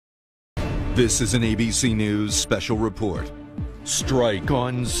This is an ABC News special report. Strike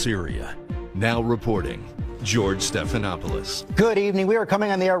on Syria. Now reporting, George Stephanopoulos. Good evening. We are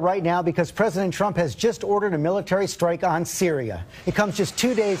coming on the air right now because President Trump has just ordered a military strike on Syria. It comes just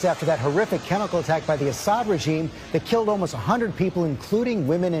 2 days after that horrific chemical attack by the Assad regime that killed almost 100 people, including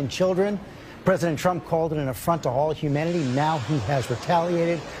women and children. President Trump called it an affront to all humanity. Now he has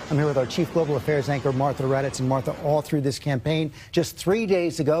retaliated. I'm here with our chief global affairs anchor, Martha Raddatz. And Martha, all through this campaign, just 3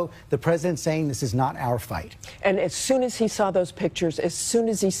 days ago, the president saying this is not our fight. And as soon as he saw those pictures, as soon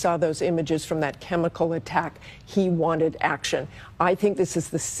as he saw those images from that chemical attack, he wanted action. I think this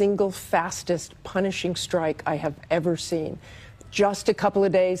is the single fastest punishing strike I have ever seen. Just a couple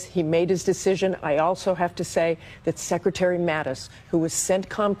of days, he made his decision. I also have to say that Secretary Mattis, who was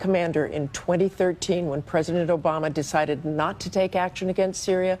CENTCOM commander in 2013 when President Obama decided not to take action against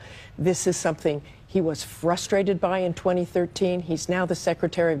Syria, this is something he was frustrated by in 2013. He's now the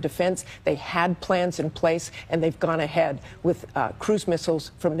Secretary of Defense. They had plans in place, and they've gone ahead with cruise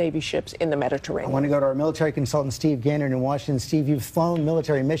missiles from Navy ships in the Mediterranean. I want to go to our military consultant, Steve Gaynor, in Washington. Steve, you've flown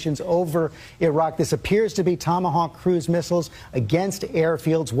military missions over Iraq. This appears to be Tomahawk cruise missiles against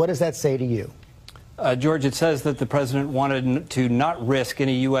airfields. What does that say to you? George, it says that the president wanted to not risk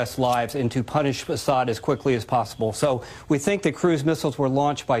any U.S. lives and to punish Assad as quickly as possible. So we think the cruise missiles were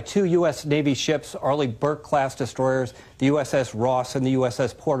launched by two U.S. Navy ships, Arleigh Burke-class destroyers, the USS Ross and the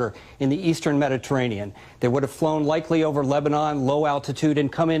USS Porter, in the eastern Mediterranean. They would have flown likely over Lebanon, low altitude,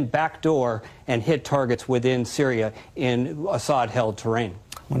 and come in backdoor and hit targets within Syria in Assad-held terrain.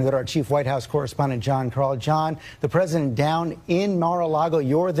 I want to go to our chief White House correspondent, John Karl. John, the president down in Mar-a-Lago.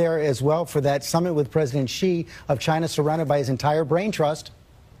 You're there as well for that summit with President Xi of China, surrounded by his entire brain trust.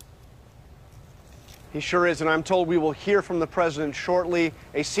 He sure is, and I'm told we will hear from the president shortly,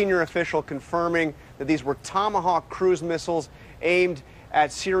 a senior official confirming that these were Tomahawk cruise missiles aimed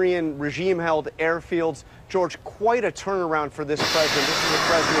at Syrian regime-held airfields. George, quite a turnaround for this president. This is a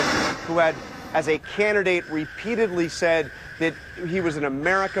president who had, as a candidate, repeatedly said that he was an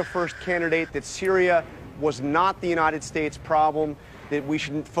America First candidate, that Syria was not the United States problem, that we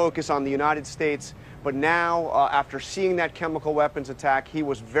shouldn't focus on the United States. But now, after seeing that chemical weapons attack, he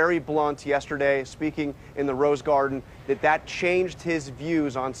was very blunt yesterday, speaking in the Rose Garden, that changed his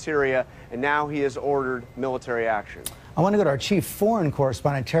views on Syria, and now he has ordered military action. I want to go to our chief foreign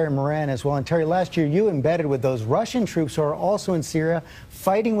correspondent, Terry Moran, as well. And Terry, last year you embedded with those Russian troops who are also in Syria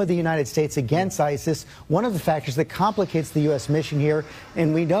fighting with the United States against ISIS, one of the factors that complicates the U.S. mission here.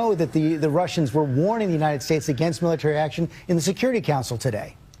 And we know that the Russians were warning the United States against military action in the Security Council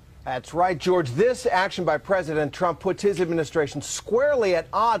today. That's right, George. This action by President Trump puts his administration squarely at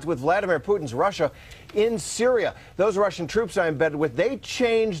odds with Vladimir Putin's Russia in Syria. Those Russian troops I embedded with, they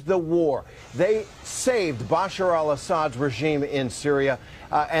changed the war. They saved Bashar al-Assad's regime in Syria,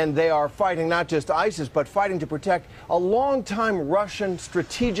 and they are fighting not just ISIS, but fighting to protect a longtime Russian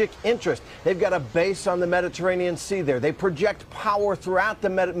strategic interest. They've got a base on the Mediterranean Sea there. They project power throughout the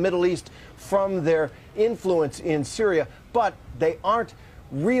Middle East from their influence in Syria, but they aren't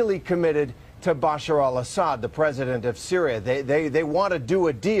really committed to Bashar al-Assad, the president of Syria. They want to do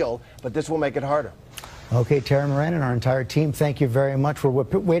a deal, but this will make it harder. Okay, Terry Moran and our entire team, thank you very much. We're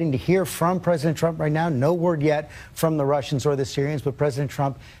waiting to hear from President Trump right now. No word yet from the Russians or the Syrians, but President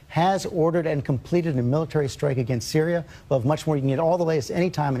Trump has ordered and completed a military strike against Syria. We'll have much more. You can get all the latest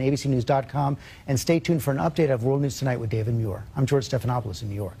anytime on abcnews.com. And stay tuned for an update of World News Tonight with David Muir. I'm George Stephanopoulos in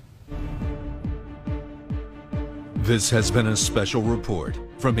New York. This has been a special report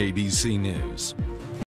from ABC News.